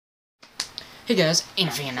Hey guys,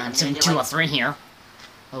 Infinite97203 here.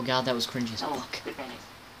 Oh god, that was cringy as fuck.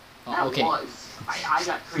 Oh, okay. I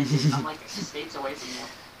got cringy. I'm like states away from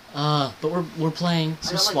you. But we're playing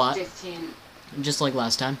some SWAT, 15. just like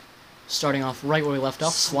last time. Starting off right where we left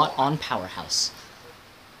off, SWAT on Powerhouse.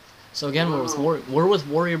 So again, we're with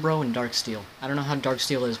Warrior Bro and Darksteel. I don't know how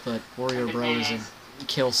Darksteel is, but Warrior Bro is a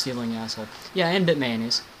kill-stealing asshole. Yeah, and Bit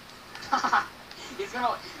Mayonnaise.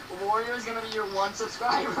 Warrior's gonna be your one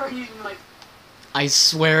subscriber. He's like. I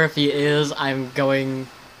swear, if he is, I'm going.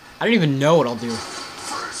 I don't even know what I'll do.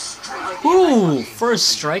 Ooh, first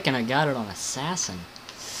strike, and I got it on Assassin.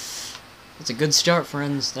 That's a good start,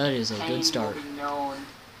 friends. That is a good start.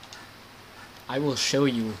 I will show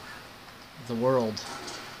you the world.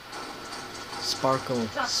 Sparkle,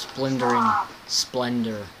 splendering,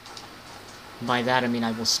 splendor. By that I mean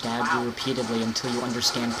I will stab you repeatedly until you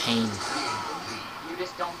understand pain. You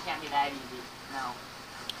just can't be that easy. No.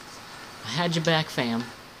 I had your back, fam.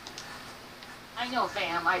 I know,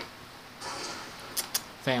 fam.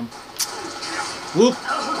 Fam. Whoop!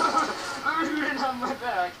 On my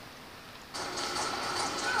back.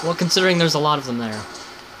 Well, considering there's a lot of them there.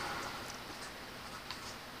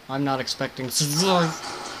 I'm not expecting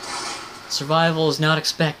survival is not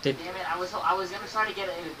expected. Damn it, I was gonna try to get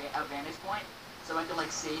a vantage point so I could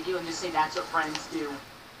like save you and just say that's what friends do.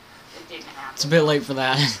 It didn't happen. It's a bit late for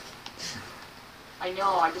that. I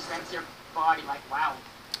know, I just ran to your body like, wow.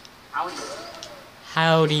 Howdy.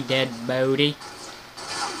 Howdy, dead Bodie.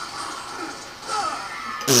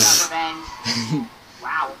 Revenge.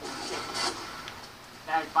 Wow.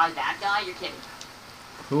 By that guy? You're kidding.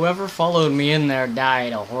 Whoever followed me in there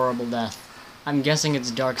died a horrible death. I'm guessing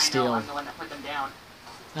it's Darksteel. I know, I'm the one that put them down.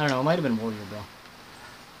 I don't know, it might have been Warrior Bro.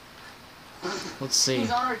 Let's see.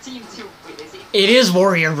 He's on our team too. Wait, is he? It is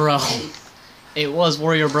Warrior Bro! It was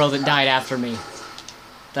Warrior Bro that died after me.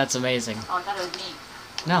 That's amazing. Oh, I thought it was me.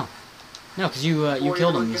 No. No, because you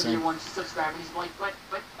killed him, you said. But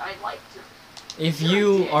I'd like to. If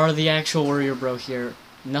you are the actual Warrior Bro here,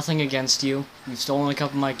 nothing against you. You've stolen a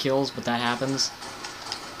couple of my kills, but that happens.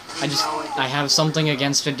 I have something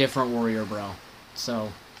against a different Warrior Bro.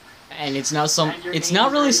 So, and it's not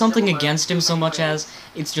really something against him so much as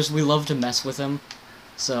it's just we love to mess with him.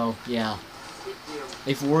 So, yeah.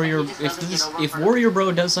 If Warrior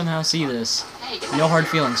Bro does somehow see this, no hard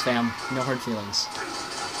feelings, fam. No hard feelings.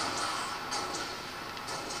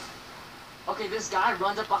 Okay, this guy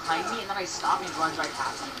runs up behind me and then I stop and he runs right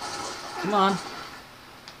past me. Come on.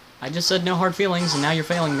 I just said no hard feelings and now you're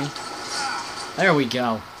failing me. There we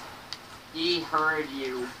go. He heard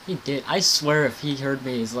you. He did. I swear if he heard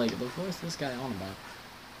me, he's like, what is this guy on about?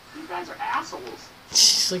 You guys are assholes.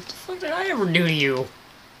 He's like, the fuck did I ever do to you?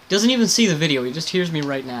 Doesn't even see the video, he just hears me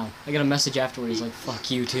right now. I got a message afterward, he's like,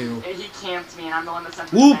 fuck you too. He camped me and I'm the one that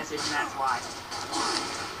sent the message and that's why.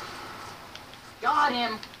 Got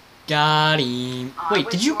him! Got him. Wait,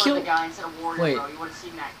 did you kill... The guy instead of Warrior, wait, bro. You would've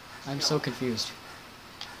seen that I'm so confused.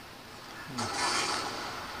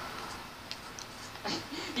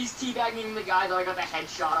 He's teabagging the guy that I got the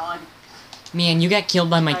headshot on. Man, you got killed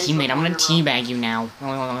by my teammate. I'm gonna teabag you now.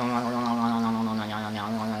 That's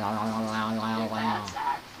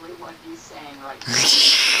actually what he's saying right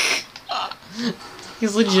now.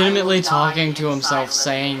 He's legitimately talking to himself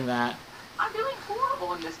saying that. I'm doing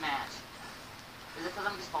horrible in this match. Is it because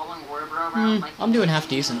I'm just following Warrior Bro around? I'm doing half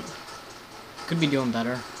decent. Could be doing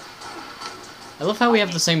better. I love how we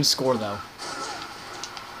have the same score, though.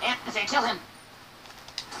 Anthony, kill him!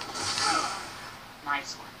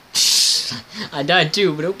 Nice one. I died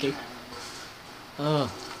too, but okay. I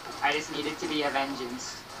just needed to be a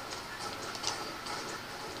vengeance.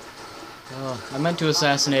 I meant to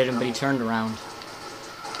assassinate him, but he turned around.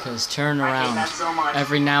 Because turn around. I hate that so much.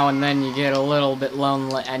 Every now and then you get a little bit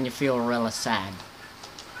lonely and you feel really sad.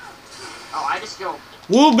 Oh, I just feel...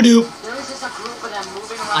 Whoop-a-doop! There is just a group of them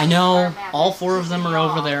moving around. I know, all four of them are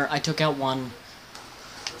over there. I took out one.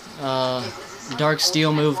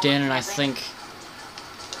 Darksteel moved in, and I think...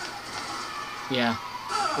 Yeah.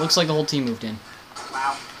 Looks like the whole team moved in.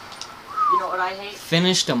 Wow. You know what I hate?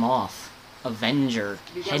 Finished him off. Avenger.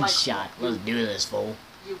 Headshot. Like, let's do this, fool.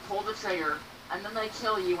 You pull the trigger, and then they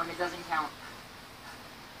kill you when it doesn't count.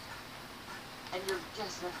 And you're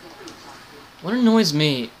just... What annoys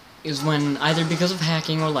me is when, either because of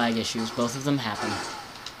hacking or lag issues, both of them happen.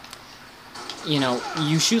 You know,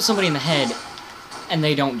 you shoot somebody in the head, and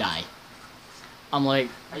they don't die. I'm like,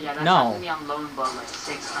 yeah, that's no. happened to me on Lone Bug like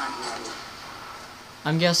 6 times already.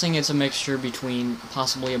 I'm guessing it's a mixture between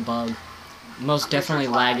possibly a bug, most definitely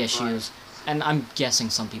lag issues, and I'm guessing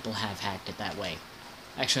some people have hacked it that way.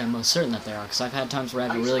 Actually, I'm most certain that they are, because I've had times where I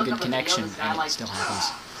have a really good connection, and it still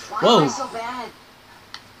happens. Why Whoa! am I so bad?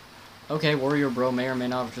 Okay, Warrior Bro may or may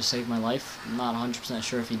not have just saved my life. I'm not 100%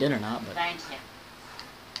 sure if he did or not, but... Thank him.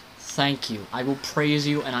 Thank you. I will praise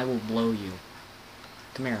you and I will blow you.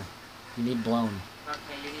 Come here. You need blown. Okay,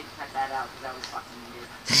 you need to cut that out because that was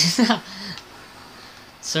fucking weird.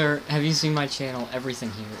 Sir, have you seen my channel?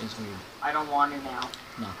 Everything here is weird. I don't want to now.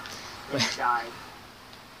 No. It died.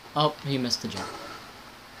 Oh, he missed the jump.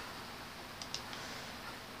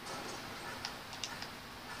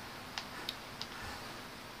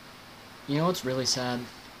 You know what's really sad?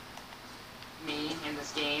 Me in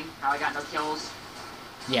this game, how I got no kills.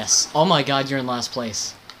 Yes. Oh my god, you're in last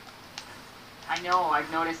place. I know, I've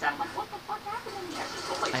noticed that. I'm like, what the fuck happened to me? I should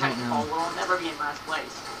go play I don't Titanfall know. where I'll never be in last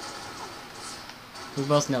place. We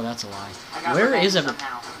both know that's a lie. I got Where revenge is every...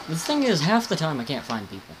 somehow. The thing is, half the time I can't find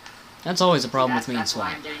people. That's always a problem with me in That's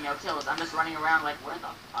why SWAT. I'm getting no kills. I'm just running around like, where the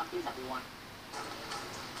fuck is everyone?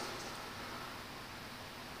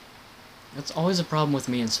 That's always a problem with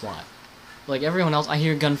me in SWAT. Like, everyone else, I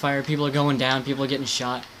hear gunfire, people are going down, people are getting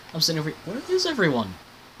shot. I'm sitting over here, where is everyone?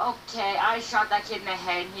 Okay, I shot that kid in the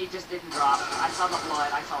head and he just didn't drop. I saw the blood,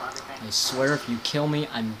 I saw everything. I swear if you kill me,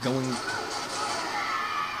 I'm going...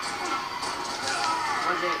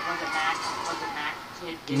 Was it Mac? Was it Mac?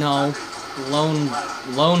 Kid No.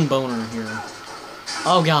 Lone boner here.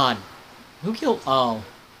 Oh god. Who killed... Oh.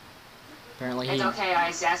 Apparently he... It's okay, I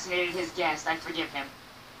assassinated his guest. I forgive him.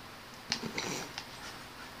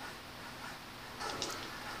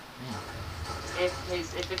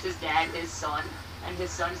 If it's his dad, his son, and his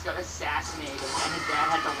son just got assassinated, and his dad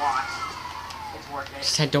had to watch, it's worth it.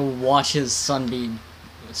 Just had to watch his son be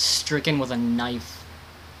stricken with a knife.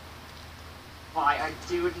 By a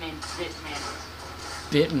dude named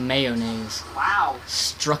Bitman. Bit mayonnaise. Wow.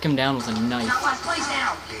 Struck him down with a knife. Not last place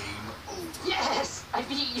now. Game over. Yes, I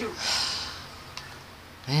beat you.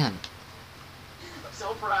 Man. I'm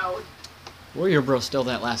so proud. Warrior Bro still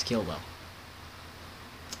that last kill though.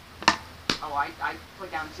 Oh, I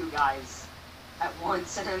put down 2 guys at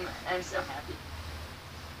once, and I'm so happy.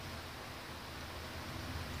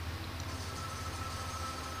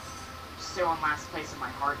 Still in last place in my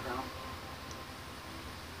heart, though.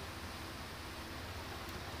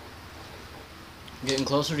 Getting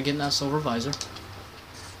closer to getting that silver visor.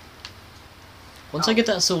 Once I get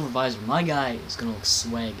that silver visor, my guy is gonna look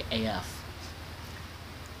swag AF.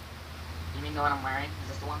 You mean the one I'm wearing? Is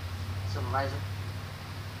this the one? Silver visor?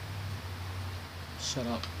 Shut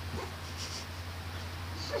up.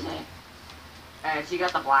 If you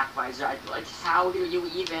got the black visor, I'd be like, how do you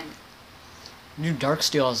even... Dude,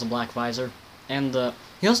 Darksteel has the black visor. And the...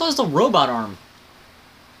 He also has the robot arm.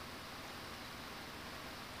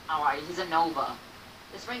 Alright, he's a Nova.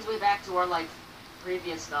 This brings me back to our, like,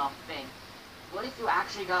 previous thing. What if you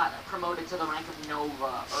actually got promoted to the rank of Nova,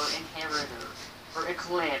 or Inheritor, or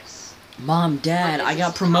Eclipse? Mom, Dad, Like, I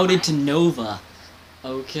got promoted to Nova.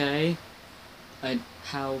 Okay.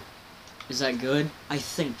 How... Is that good? I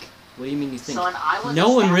think. What do you mean you think? Son, I was No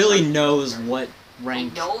one really like knows what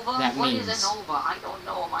rank Nova? that What means. is a Nova? I don't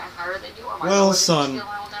know. Am I higher than you or am I Well, lower son, than you?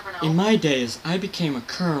 Still, I will never know. In my days, I became a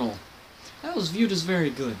colonel. I was viewed as very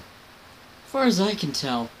good. As far as I can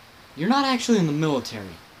tell, you're not actually in the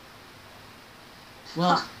military.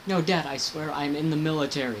 Well, Huh. no, Dad, I swear I'm in the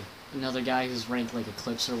military. Another guy who's ranked like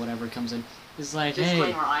Eclipse or whatever comes in. He's like, hey,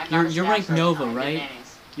 Disclaimer, I'm not a you're ranked staff Nova, sergeant, I'm right?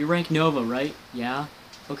 mayonnaise. You're ranked Nova, right? Yeah?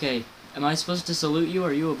 Okay, am I supposed to salute you?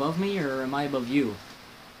 Are you above me, or am I above you?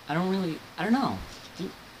 I don't know.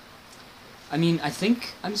 I mean, I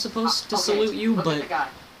think I'm supposed to Okay, salute you, look at the guy.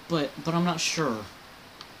 but I'm not sure.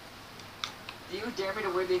 Do you dare me to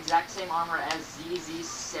wear the exact same armor as ZZ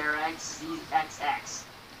Serax ZXX?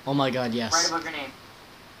 Oh my god, yes. Write about your name.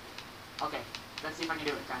 Okay, let's see if I can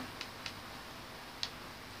do it, then.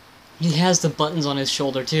 He has the buttons on his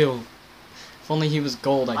shoulder, too. If only he was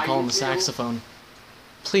gold, I'd I call do him a too. saxophone.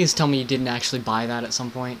 Please tell me you didn't actually buy that at some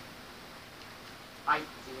point. I did.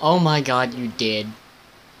 Oh my god, you did.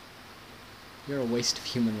 You're a waste of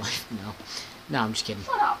human life. No, I'm just kidding.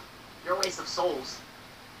 Shut up. You're a waste of souls.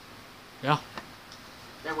 Yeah.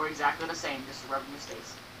 They were exactly the same, just revenue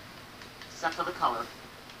states. Except for the color.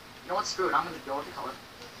 You know what? Screw it. I'm gonna go with the color.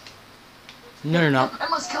 No, you're not. I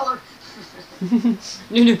must color.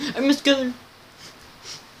 No, I missed color.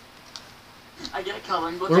 I get a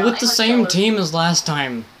coloring book. We're out, with I the must same color. team as last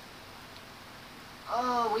time.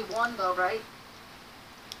 Oh, we won though, right?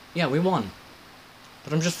 Yeah, we won.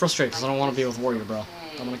 But I'm just frustrated because I don't want to be with Warrior Bro.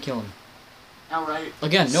 I want to kill him. Alright.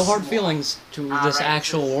 Again, no hard feelings to this Alright,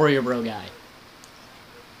 actual this is- Warrior Bro guy.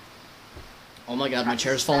 Oh my god, my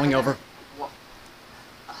chair's falling over.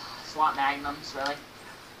 SWAT magnums, really?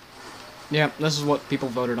 Yeah, this is what people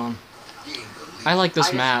voted on. I like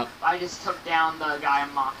this map. I just took down the guy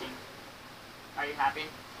I'm mocking. Are you happy?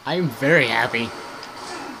 I am very happy.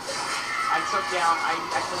 I took it down.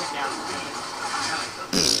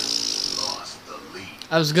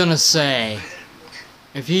 I was gonna say,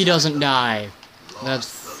 if he doesn't die, that's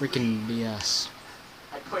freaking BS.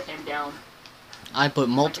 I put him down. I put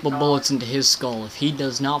multiple bullets into his skull. If he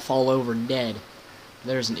does not fall over dead,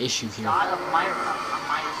 there's an issue here. He's got a Midas helmet.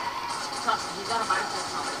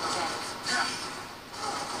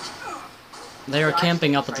 They are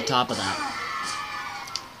camping up at the top of that.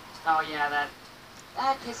 Oh yeah, that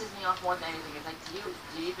pisses me off more than anything. It's like, do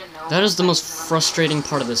you even know? That is the most frustrating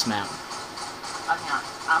part of this map. Okay,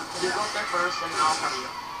 you go there first, and I'll cover you.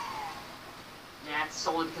 Yeah, it's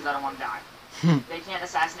solely because I don't want to die. They can't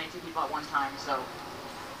assassinate 2 people at one time, so...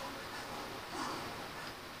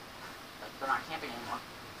 But they're not camping anymore.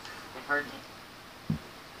 They heard me.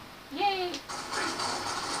 Yay!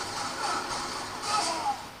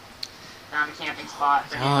 Found a camping spot.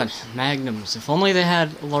 God, magnums. If only they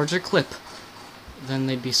had a larger clip, then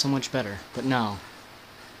they'd be so much better. But no.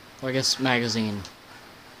 Or I guess magazine.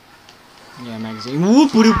 Yeah, magazine.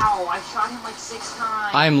 Whoop-a-doop. Ow, I shot him like 6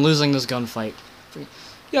 times. I am losing this gunfight.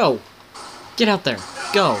 Yo! Get out there.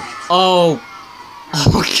 Go. Oh.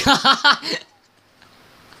 Oh, God.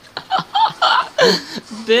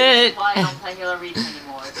 Bit. Why I don't play Halo Reach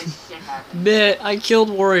anymore. This shit happens. Bit. I killed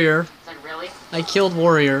Warrior. It's like, really? I killed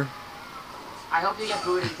Warrior. I hope you get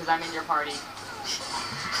booted because I'm in your party.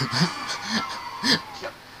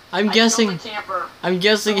 I'm guessing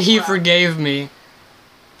he forgave me.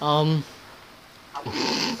 Let's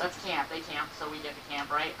camp. They camp, so we get to camp,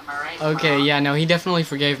 right? Am I right? Okay, yeah, no, he definitely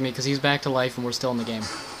forgave me because he's back to life and we're still in the game.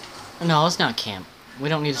 No, let's not camp. We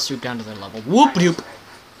don't need to stoop down to their level. Whoop-doop!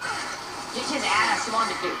 Kick his ass. Come on,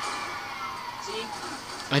 dude. See?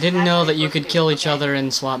 I didn't know that you could kill each other in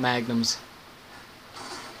SWAT magnums.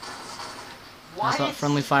 I thought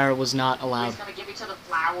friendly fire was not allowed. Gonna give each other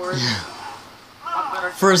flowers.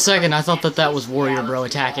 For a second, I thought that was Warrior Bro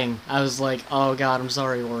attacking. I was like, oh god, I'm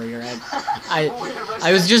sorry, Warrior. I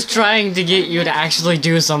was just trying to get you to actually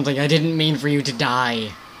do something. I didn't mean for you to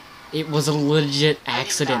die. It was a legit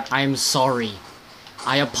accident. I am sorry.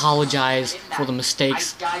 I apologize for the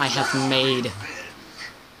mistakes I have made.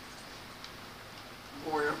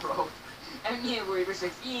 Warrior Bro. And me and Warrior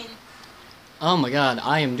 16. Oh my god,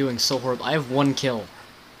 I am doing so horrible. I have 1 kill.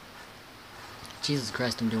 Jesus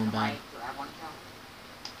Christ, I'm doing bad.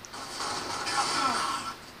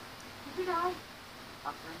 Did you die?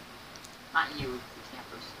 Not you, the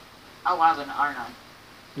campers. Oh wow, then R9.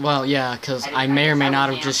 Well, yeah, because I may or may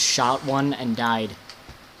not have just shot one and died.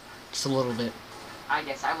 Just a little bit. I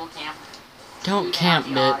guess I will camp. Don't camp,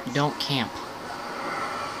 Bit. Don't camp.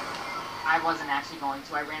 I wasn't actually going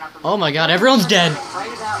to. I ran up the... Oh my god, everyone's dead!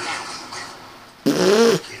 Right about now.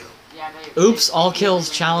 Oops, all kills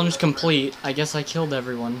challenge complete. I guess I killed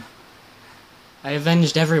everyone. I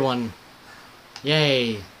avenged everyone.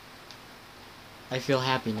 Yay. I feel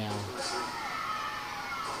happy now.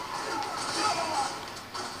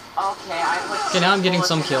 Okay, now I'm getting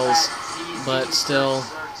some kills, but still...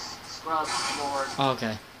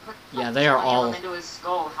 Okay. Yeah, they are all...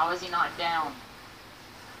 How is he not down?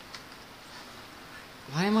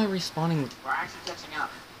 Why am I respawning? We're actually catching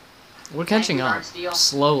up. We're catching up.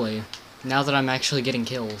 Slowly. Now that I'm actually getting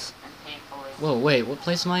kills. Whoa, wait, what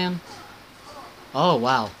place am I in? Oh,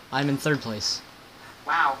 wow. I'm in 3rd place.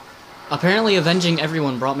 Wow. Apparently avenging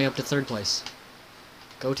everyone brought me up to 3rd place.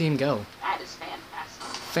 Go team, go. That is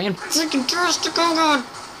fantastic. Fan-freaking-tastic, oh god!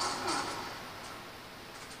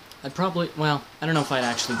 I'd probably, well, I don't know if I'd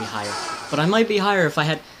actually be higher. But I might be higher if I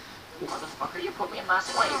had... Motherfucker, you put me in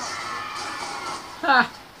last place.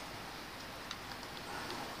 Ha!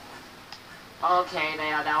 Okay,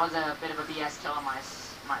 that was a bit of a BS kill on my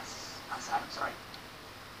side, I'm sorry.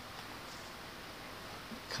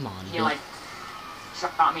 Come on, He, like,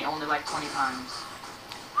 shot me only like 20 times.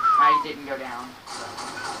 I didn't go down, so.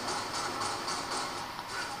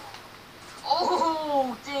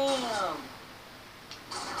 Oh, damn!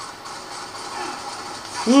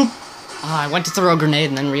 Whoop! I went to throw a grenade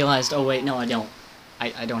and then realized, oh wait, no I don't.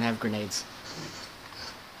 I don't have grenades.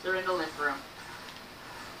 They're in the lift room.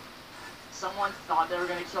 Someone thought they were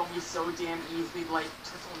gonna kill me so damn easily, like,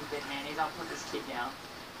 just a bit, mayonnaise, I'll put this kid down.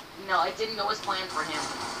 No, it didn't go as planned for him.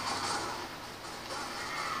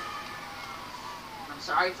 I'm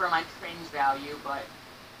sorry for my cringe value, but...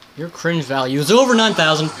 Your cringe value is over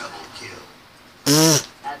 9,000.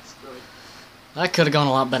 That's good. That could have gone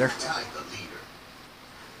a lot better.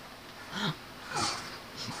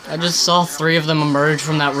 I just saw 3 of them emerge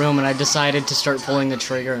from that room and I decided to start pulling the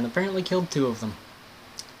trigger and apparently killed 2 of them.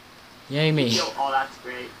 Yay me. Oh, that's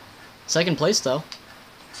great. Second place though.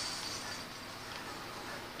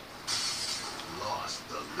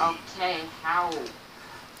 Okay, how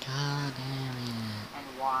God damn it. and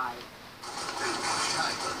why?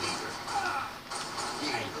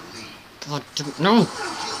 God, no!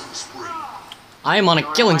 I am on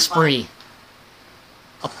a killing spree.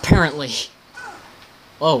 Apparently.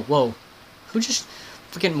 Whoa, whoa. Who just...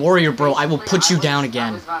 Freaking Warrior Bro, I will put you down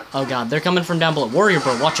again. Oh god, they're coming from down below. Warrior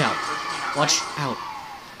Bro, watch out. Watch out.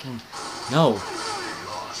 Fucking... No.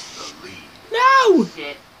 No!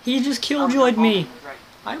 He just killjoyed me.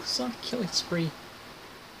 I was on a killing spree.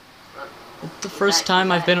 It's the first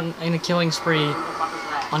time I've been in a killing spree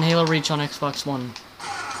on Halo Reach on Xbox One.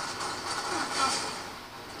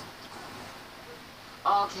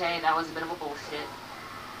 Okay, that was a bit of a bullshit.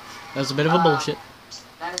 That was a bit of a bullshit.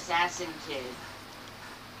 That assassin kid.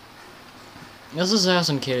 This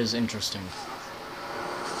assassin kid is interesting.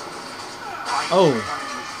 Oh.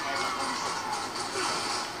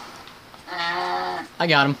 I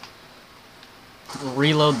got him.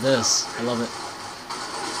 Reload this. I love it.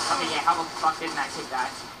 Okay, yeah, how the fuck didn't that kid die?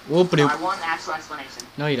 Whoop-a-doop. I want an actual explanation.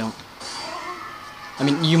 No, you don't. I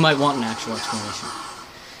mean, you might want an actual explanation.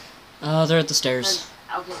 They're at the stairs.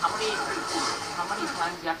 Okay, how many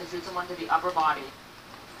times do you have to shoot someone to the upper body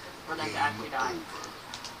for them to actually die?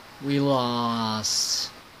 We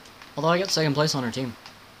lost. Although I got second place on our team.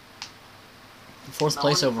 Fourth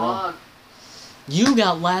place overall. You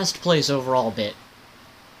got last place overall, Bit.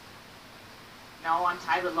 No, I'm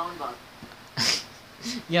tied with Lone Bug.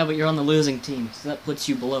 Yeah, but you're on the losing team, so that puts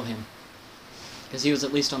you below him. Because he was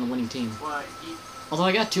at least on the winning team. What? Although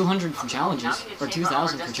I got 200 for challenges, or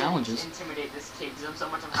 2,000 for challenges. Intimidate this kid because I'm so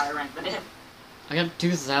much higher rank than him. I got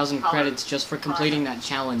 2,000 credits just for completing that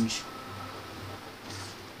challenge.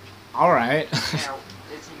 Alright. Is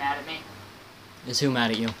he mad at me? Is who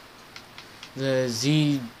mad at you? The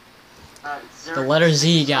Z... The letter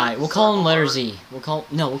Z guy. We'll call him letter Z. We'll call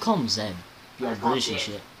him Zed. You are British and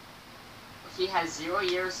shit. He has 0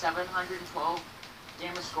 years, 712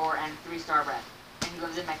 gamer score, and 3-star rep. And he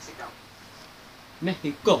lives in Mexico.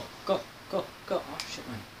 Mexico. Go. Oh shit,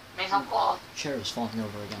 man. Mexico. Chair is falling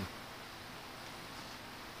over again.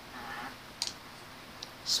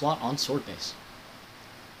 SWAT on sword base.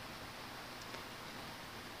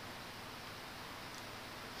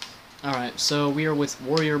 Alright, so we are with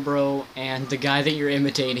Warrior Bro and the guy that you're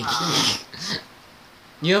imitating.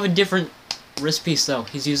 You have a different wrist piece though.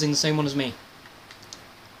 He's using the same one as me.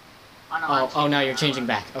 Oh, now you're changing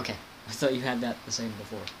back. Okay. I thought you had that the same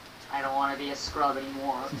before. I don't want to be a scrub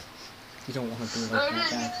anymore. You don't want to be like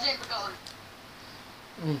that.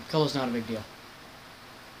 Color's not a big deal.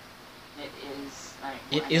 It is.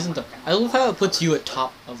 It isn't though. I love how it puts you at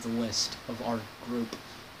top of the list of our group.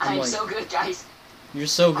 I'm like, so good, guys. You're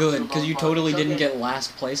so good, because you totally didn't get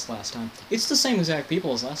last place last time. It's the same exact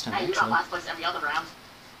people as last time, Hey, you got last place every other round.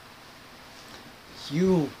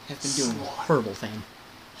 You have been doing horrible, fam.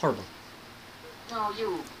 Horrible. No,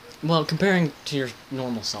 you. Well, comparing to your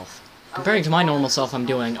normal self. Comparing to my normal self, I'm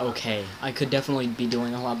doing okay. I could definitely be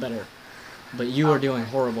doing a lot better. But you are doing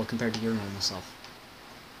horrible compared to your normal self.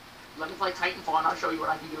 Let me play Titanfall and I'll show you what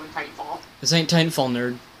I can do in Titanfall. This ain't Titanfall,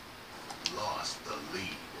 nerd. Lost the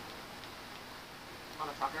lead.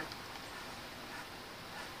 Motherfucker.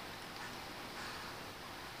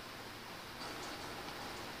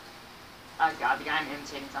 Oh god, the guy I'm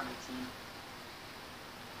imitating is on my team.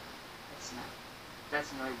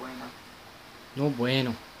 That's no bueno. No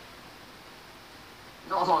bueno.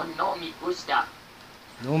 No me gusta.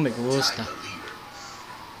 No me gusta.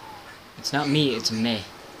 It's not me, it's me.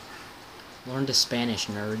 Learn to Spanish,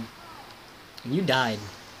 nerd. And you died.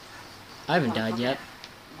 I haven't died yet.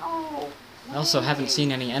 No. I also haven't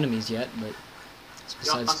seen any enemies yet, but that's You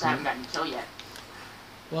besides also haven't gotten killed yet.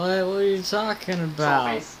 What are you talking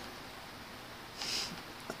about?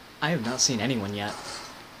 I have not seen anyone yet.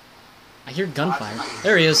 I hear gunfire.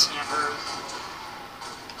 There he is.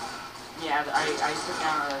 Yeah, I took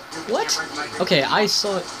down a What? Okay, I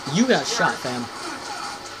saw it. You got shot, fam.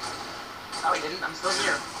 Oh, he didn't. I'm still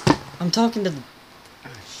here. I'm talking to the... Oh,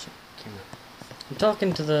 shit. Camera. I'm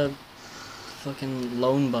talking to the... fucking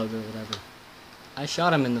lone bug or whatever. I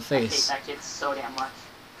shot him in the face. I hate that kid so damn much.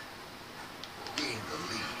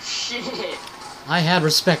 Shit! I had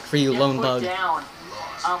respect for you, lone bug. Down.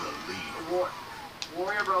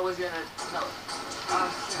 Warrior Bro was gonna... No.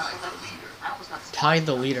 I almost got spawned. Tied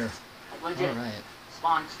the leader. Like, legit. Alright.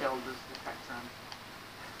 Spawn killed is the correct term.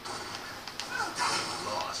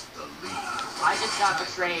 I just got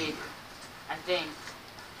betrayed. I think.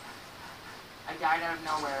 I died out of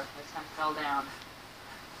nowhere. I just kind of fell down.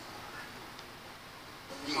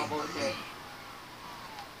 Bubble okay.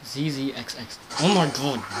 ZZXX. Oh my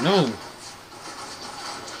god, no!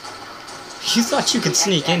 You thought you could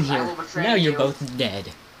sneak in here. Now you're both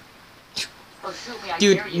dead. Oh, shoot me, I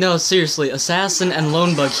dare Dude, you. no, seriously, Assassin and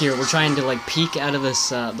Lone Bug here were trying to, like, peek out of this,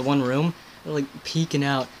 the one room. They're, like, peeking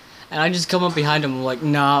out. And I just come up behind them, like,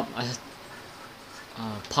 nah,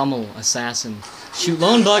 pummel Assassin. Shoot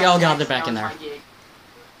Lone Bug, oh god, they're back in there.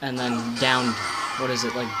 And then downed, what is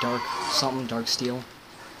it, like, dark steel?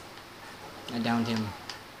 I downed him.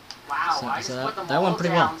 Wow, So- I so just put them that all went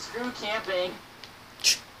pretty down. well. Screw camping.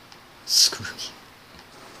 Screw you.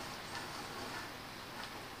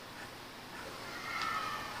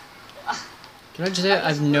 Can I just say,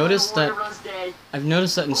 I've noticed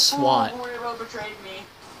that in SWAT. Warrior Bro betrayed me.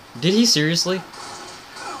 Did he seriously?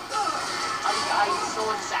 I stole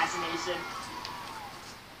assassination.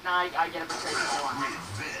 Nah, I get a betrayed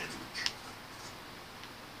one.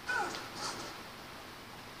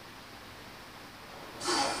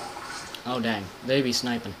 Oh dang, they be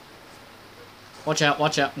sniping. Watch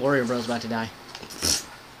out, Warrior Bro's about to die.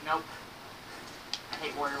 Nope. I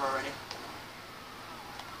hate Warrior Bro already.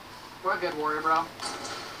 We're a good Warrior Bro.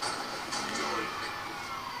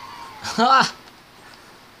 Ha!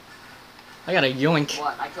 I got a yoink.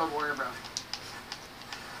 What? I killed Warrior Bro.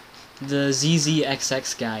 The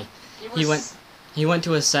ZZXX guy. He went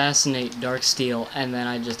to assassinate Darksteel, and then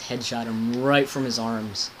I just headshot him right from his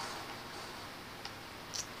arms.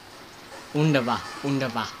 Undava.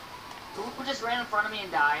 Who just ran in front of me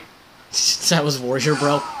and died? That was Warrior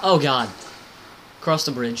Bro. Oh god. Cross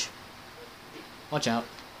the bridge. Watch out.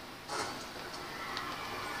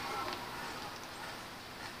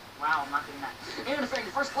 Wow, I'm not getting that. You're interfering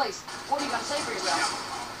in first place. What do you gotta say for yourself?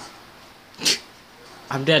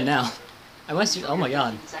 I'm dead now. I must. Oh my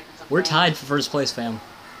god. We're tied for first place, fam.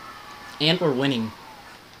 And we're winning.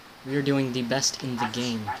 We are doing the best in the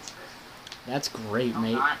game. That's great,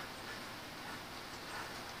 mate. Not.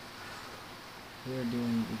 We are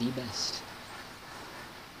doing the best.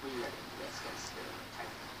 We are the best, guys.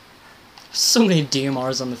 So many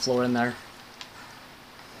DMRs on the floor in there.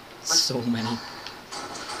 So many.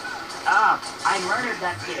 Ah, I murdered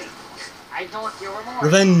that kid. I don't feel remorse.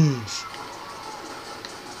 Revenge!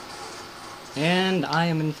 And I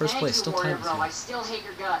am in first place, still Warrior tied Bro. I with still hate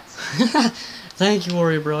your guts. you. Thank you,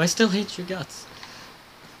 Warrior Bro. I still hate your guts.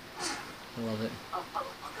 I love it. Oh,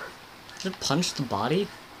 motherfucker. Did it punch the body?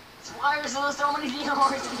 Why are there so many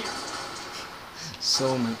DMRs in here?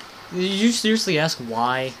 So many. Did you seriously ask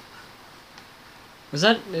why? Is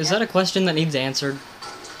that a question that needs answered?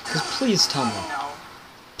 Because please tell me. No.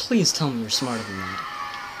 Please tell me you're smarter than that.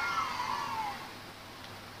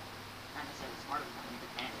 I'm gonna say I'm smarter than the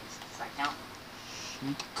panties. Does that count?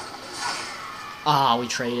 Ah, we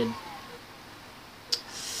traded.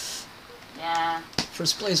 Yeah.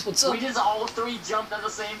 First place, what's up? We just all three jumped at the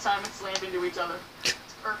same time and slammed into each other. It's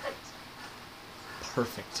perfect.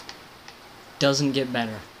 Perfect. Doesn't get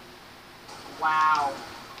better. Wow.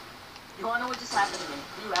 You wanna know what just happened to me?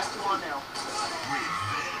 Do you actually wanna know?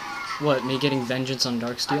 What, me getting vengeance on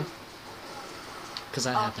Darksteel? Because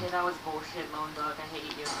that Okay, happened. that was bullshit, Lone Bug. I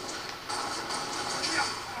hate you.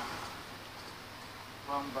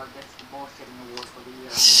 Lone Bug gets the bullshitting award for the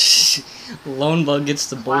year. Lone Bug gets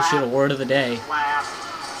the bullshit Clap. award of the day. Clap.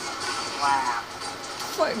 Clap.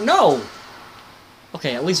 What? No!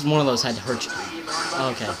 Okay, at least one of those had to hurt you. Lone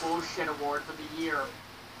Bug Okay. gets the bullshit award for the year.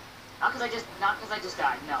 Not because I just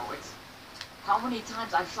died. No, it's how many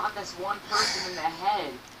times I've shot this one person in the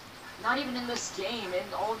head. Not even in this game. In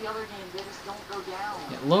all the other games, they just don't go down.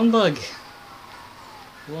 Yeah, Lone Bug.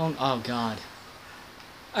 Oh god.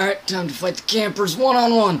 Alright, time to fight the campers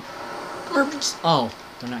one-on-one. Oh,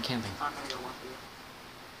 they're not camping. I'm gonna go one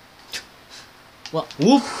for you. Well,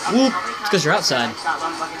 whoop, whoop. How many It's because you're times have I outside. shot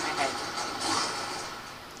Lone Bug in the head?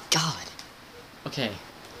 God. Okay,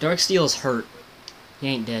 Darksteel is hurt. He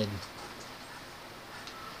ain't dead.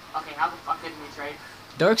 Okay, how the fuck didn't we trade?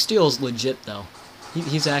 Darksteel is legit, though.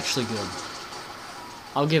 He's actually good.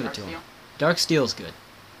 I'll give it to him. Darksteel's good.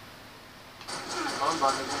 Lone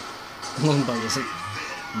Bug isn't. Lone Bug isn't.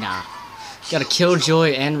 Nah. Got a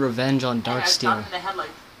Killjoy and Revenge on Hey, I shot Darksteel. him in the head like,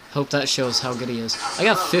 Hope that shows how good he is. I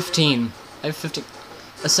got 15. I have 15.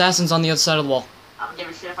 Assassins on the other side of the wall. I don't give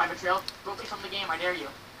a shit if I betrayal. Boot me from the game, I dare you.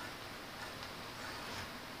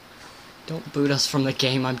 Don't boot us from the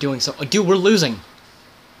game. I'm doing so. Oh, dude, we're losing.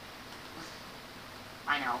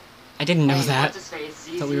 I know. I didn't know Hey, that. what's his face?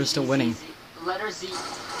 Z, Thought we Z, were still Z, winning. Z, Z. Letter Z.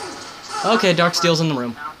 Okay, Darksteel's in the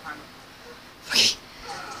room. Now I'm- Okay.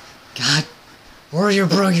 God. Warrior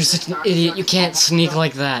Bro, you're such an idiot. You can't sneak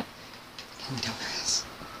like that. Fucking dumbass.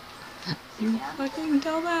 You fucking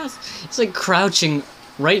dumbass. It's like crouching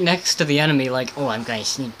right next to the enemy, like, oh, I'm gonna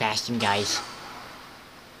sneak past him, guys.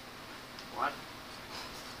 What?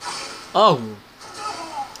 Oh!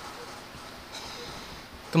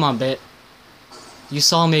 Come on, Bit. You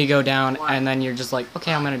saw me go down, What? and then you're just like,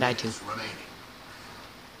 okay, I'm gonna die too. Remaining.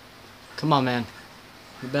 Come on, man.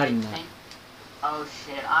 You're better I than that. think... Oh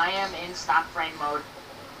shit, I am in stop frame mode.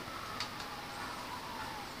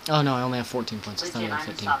 Oh no, I only have 14 points. I thought I Legit, had I'm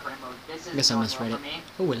in 15. stop frame mode. This is Guess I going misread well it. for me.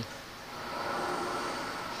 Oh well.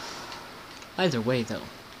 Either way, though,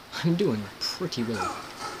 I'm doing pretty well.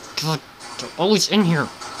 God, they're always in here.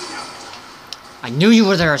 I knew you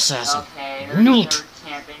were there, assassin. Okay, I knew they're it.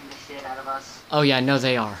 camping the shit out of us. Oh yeah, no,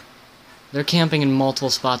 they are. They're camping in multiple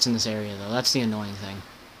spots in this area, though. That's the annoying thing.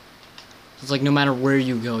 It's like no matter where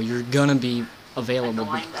you go, you're gonna be available.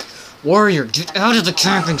 Annoying, Warrior, get out of the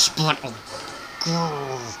camping spot! Oh,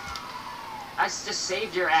 God. I just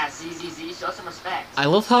saved your ass, ZZZ. Show some respect. I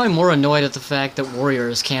love how I'm more annoyed at the fact that Warrior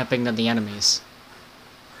is camping than the enemies.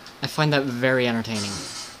 I find that very entertaining.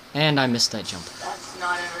 And I missed that jump. That's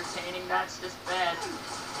not entertaining, that's just bad.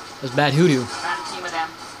 That's bad hoodoo. Found a team of them.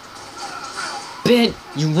 Bit!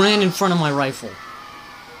 You ran in front of my rifle.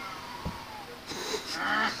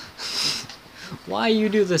 Why you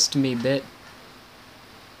do this to me, Bit?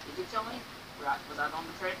 Did you kill me? Was I on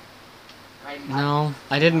the trade? No,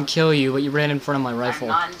 I didn't kill you, but you ran in front of my I'm rifle.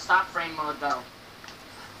 not in stop frame mode though.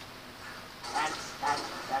 That's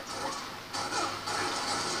good.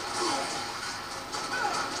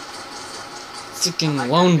 Freaking I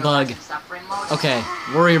lone gotta go back bug. in stop frame mode. Okay,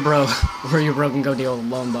 Warrior Bro. Warrior Bro can go deal with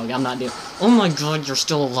lone bug. I'm not dealing. Oh my God, you're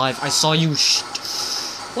still alive. I saw you.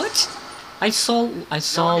 What? I saw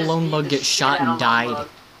Lone Bug get shot and died.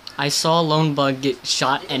 I saw Lone Bug get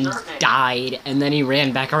shot and died, and then he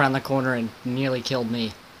ran back around the corner and nearly killed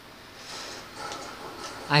me.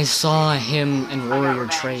 I saw him and Warrior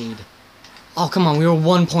trade. Oh, come on, we were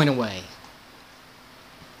 1 point away.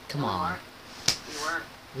 Come on.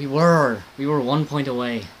 We were 1 point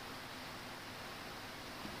away.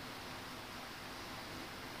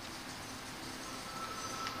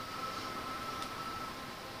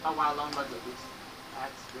 Oh wow, Lone Bug at least.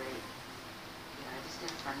 That's great. Did I just get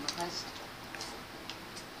a friend request?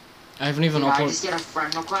 I haven't even Did I uploaded. just get a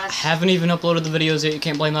friend request? Haven't even uploaded the videos yet. You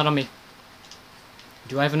can't blame that on me.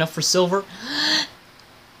 Do I have enough for silver?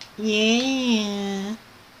 Yeah.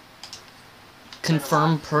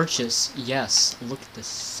 Confirm purchase. Yes. Look at this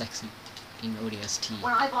sexy fucking ODST.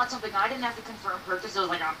 When I bought something, I didn't have to confirm purchase. It was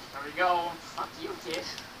like, oh, there we go. Fuck you, kid.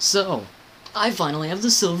 So, I finally have the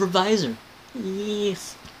silver visor.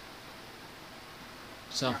 Yes.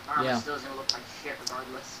 So, Armor yeah. still gonna look like shit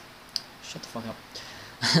regardless. Shut the fuck up.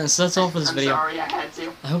 So that's all for this I'm video. sorry, I had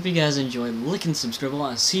to. I hope you guys enjoyed. Like and subscribe.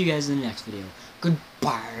 I'll see you guys in the next video.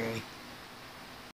 Goodbye.